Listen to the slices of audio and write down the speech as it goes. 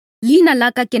Leina la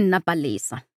ka ke nna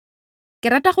Palesa. Ke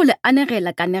rata go le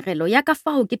anegela kanegelo ya ka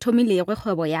fao ke thomilego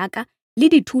kgwebo ya ka le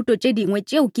dithuto tše dingwe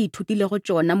tšeo ke ithutilego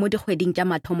tšona mo dikgweding tša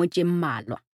mathomo tše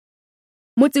mmalwa.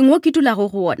 Motseng wo ke dulago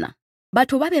go ona,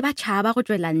 batho ba be ba tšhaba go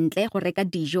tšwela ntle go reka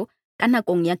dijo ka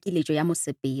nakong ya kiletšo ya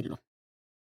mosepelo.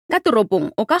 Ka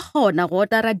toropong, o ka kgona go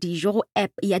otara dijo go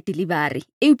app ya delivery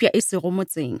eupša e sego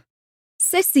motseng.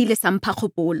 Se se ile sa mpha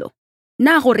kgopolo,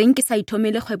 na goreng ke sa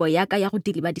ithomele kgwebo ya ka ya go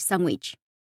deliver di-sandwich.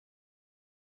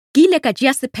 Ke ile ka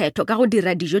tšea sephetho ka go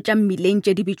dira dijo tša mmileng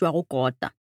tše di bitšwago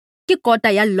kota. Ke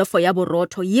kota ya llofo ya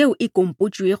borotho yeo e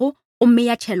kompotšwego gomme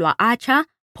ya tšhelwa atšha,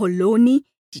 poloni,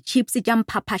 di-chips tša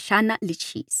mphaphashana le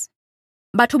cheese.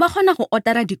 Batho ba kgona go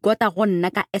otara dikota go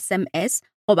nna ka SMS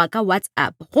goba ka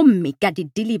WhatsApp gomme ka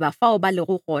di-deliver fao ba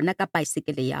lego gona ka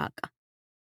baesekele ya ka.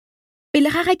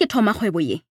 Pele ga ge ke thoma kgwebo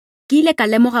ye, ke ile ka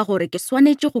lemoga gore ke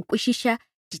swanetše go kwešiša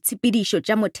ditshepedišo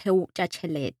tša motheo tša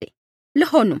tšhelete. Le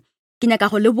hono, ke nyaka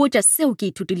go le botša seo ke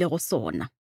ithutilego sona.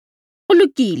 Go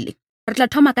lokile, re tla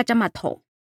thoma ka tša mathomo.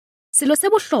 Selo se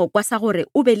bohlokwa sa gore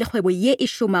o be le kgwebo ye e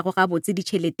šomago gabotse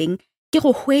ditšheleteng ke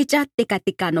go hwetša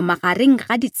tekatekano magareng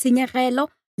ga ditshenyegelo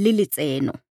le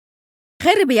letseno.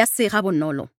 Ge re beya sega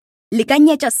bonolo,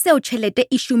 lekanyetša seo tšhelete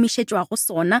e šomišetšwago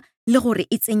sona le gore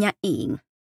e tsenya eng.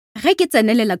 Ge ke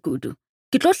tsenelela kudu,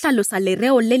 ke tlo hlalosa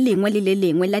lereo le lengwe le le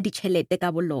lengwe la ditšhelete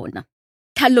ka bolona.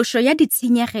 Tlhalošo ya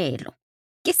ditshenyegelo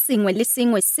ke sengwe le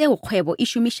sengwe seo kgwebo e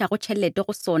šomišago tšhelete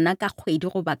go sona ka kgwedi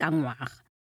goba ka ngwaga.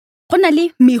 Go na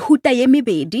le mehuta ye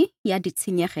mebedi ya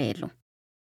ditshenyegelo.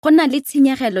 Go na le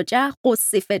tshenyegelo tša go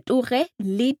se fetoge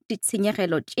le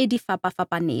ditshenyegelo tše di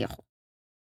fapafapanego.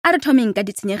 A re thomeng ka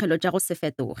ditshenyegelo tša go se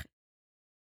fetoge.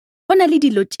 Go na le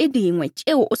dilo tše dingwe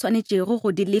tšeo o swanetšego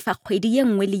go di lefa kgwedi ye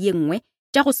nngwe le ye nngwe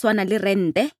tša go swana le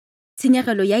rente,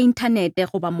 tshenyegelo ya inthanete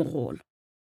goba mogolo.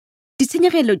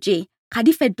 Ditshenyegelo tše ga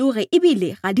di fetoge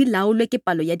ebile ga di laolwe ke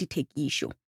palo ya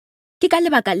dithekišo. Ke ka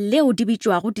lebaka leo di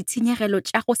bitšwago ditshenyegelo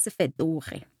tša go se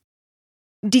fetoge.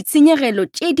 Ditshenyegelo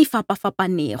tše di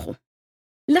fapafapanego.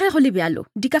 Le ge go le bjalo,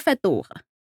 di ka fetoga.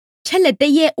 Tšhelete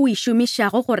ye o e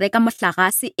šomišago go reka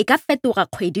mohlagase e ka fetoga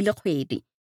kgwedi le kgwedi.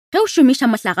 Ge o šomiša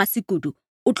mohlagase kudu,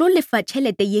 o tlo lefa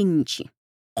tšhelete ye ntši.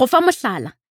 Go fa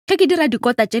mohlala, ge ke dira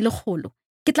dikota tše lekgolo,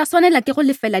 ke tla swanela ke go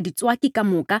lefela ditswaki ka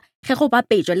moka ge go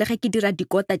bapetšwa le ge ke dira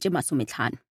dikota tše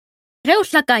 50. Ge o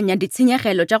hlakanya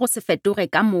ditshenyegelo tša go se fetoge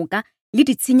ka moka le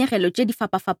ditshenyegelo tše di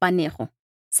fapafapanego,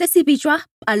 se se bitšwa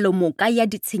palomoka ya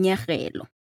ditshenyegelo.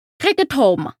 Ge ke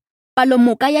thoma,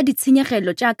 palomoka ya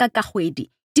ditshenyegelo tša ka kgwedi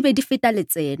di be di feta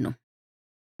letseno.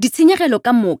 Ditshenyegelo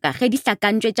ka moka ge di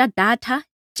hlakantšwe tša data,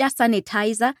 tša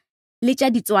sanitizer le tša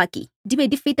ditswaki di be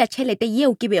di feta tšhelete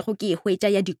yeo ke bego ke e hwetša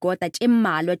ya dikota tše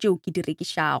mmalwa tšeo ke di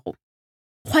rekišago.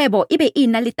 Kgwebo e be e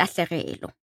na le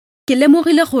tahlegelo. Ke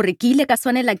lemogile gore ke ile ka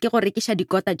swanela ke go rekiša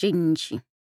dikota tše ntši.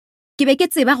 Ke be ke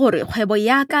tseba gore kgwebo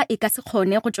ya ka e ka se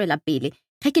kgone go tšwela pele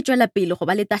ge ke tšwela pele go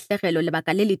ba le tahlegelo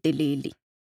lebaka le letelele.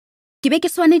 Ke be ke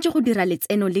swanetše go dira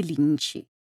letseno le lentši.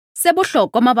 Se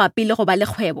bohlokwa mabapi le go ba le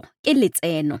kgwebo ke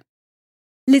letseno.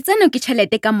 Letseno ke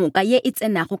tšhelete ka moka ye e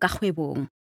tsenago ka kgwebong.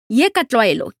 Ye ka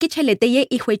tlwaelo ke tšhelete ye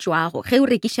e hwetšwago ge o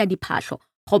rekiša diphahlo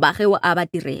goba ge o aba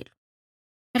tirelo.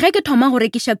 Ge ke thoma go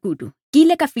rekiša kudu, ke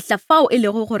ile ka fihla fao e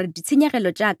lego gore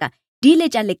ditshenyegelo tša ka di ile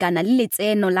tša lekana le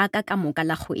letseno la ka moka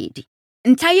la kgwedi.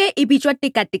 Ntlha ye e bitšwa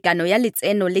tekatekano ya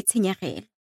letseno le tshenyegelo.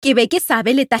 Ke be ke sa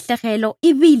be le tahlegelo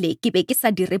ebile ke be ke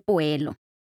sa dire poelo.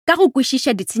 Ka go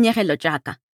kwešiša ditshenyegelo tša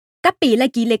ka pela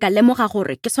ke ile ka lemoga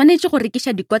gore ke swanetše go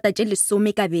rekiša dikota tše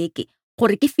 10 ka beke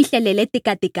gore ke fihlelele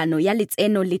tekatekano ya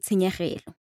letseno le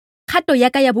tshenyegelo. Kgato ya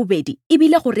ka ya bobedi e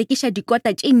bile go rekiša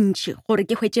dikota tše ntši gore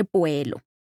ke hwetše poelo.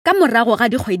 Ka morago ga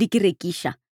dikgwedi ke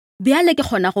rekiša, bjale ke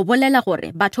kgona go bolela gore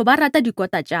batho ba rata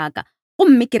dikota tša ka,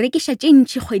 gomme ke rekiša tše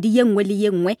ntši kgwedi ye nngwe le ye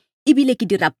nngwe ebile ke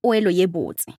dira poelo ye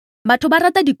botse. Batho ba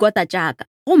rata dikota tša ka,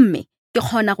 gomme ke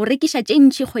kgona go rekiša tše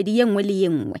ntši kgwedi ye nngwe le ye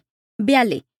nngwe.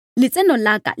 Bjale, letseno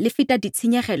la ka le feta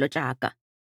ditshenyegelo tša ka.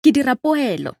 Ke dira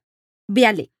poelo.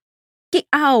 Bjale, ke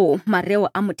ao mareo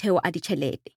a motheo a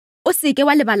ditšhelete. O seke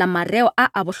wa lebala mareo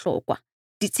a bohlokwa.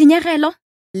 Ditshenyegelo,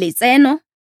 letseno,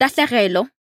 tahlegelo,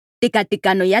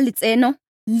 tekatekano ya letseno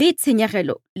le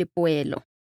tshenyegelo le poelo.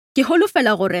 Ke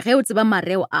holofela gore ge o tseba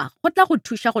mareo a, go tla go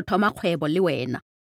thuša go thoma kgwebo le wena.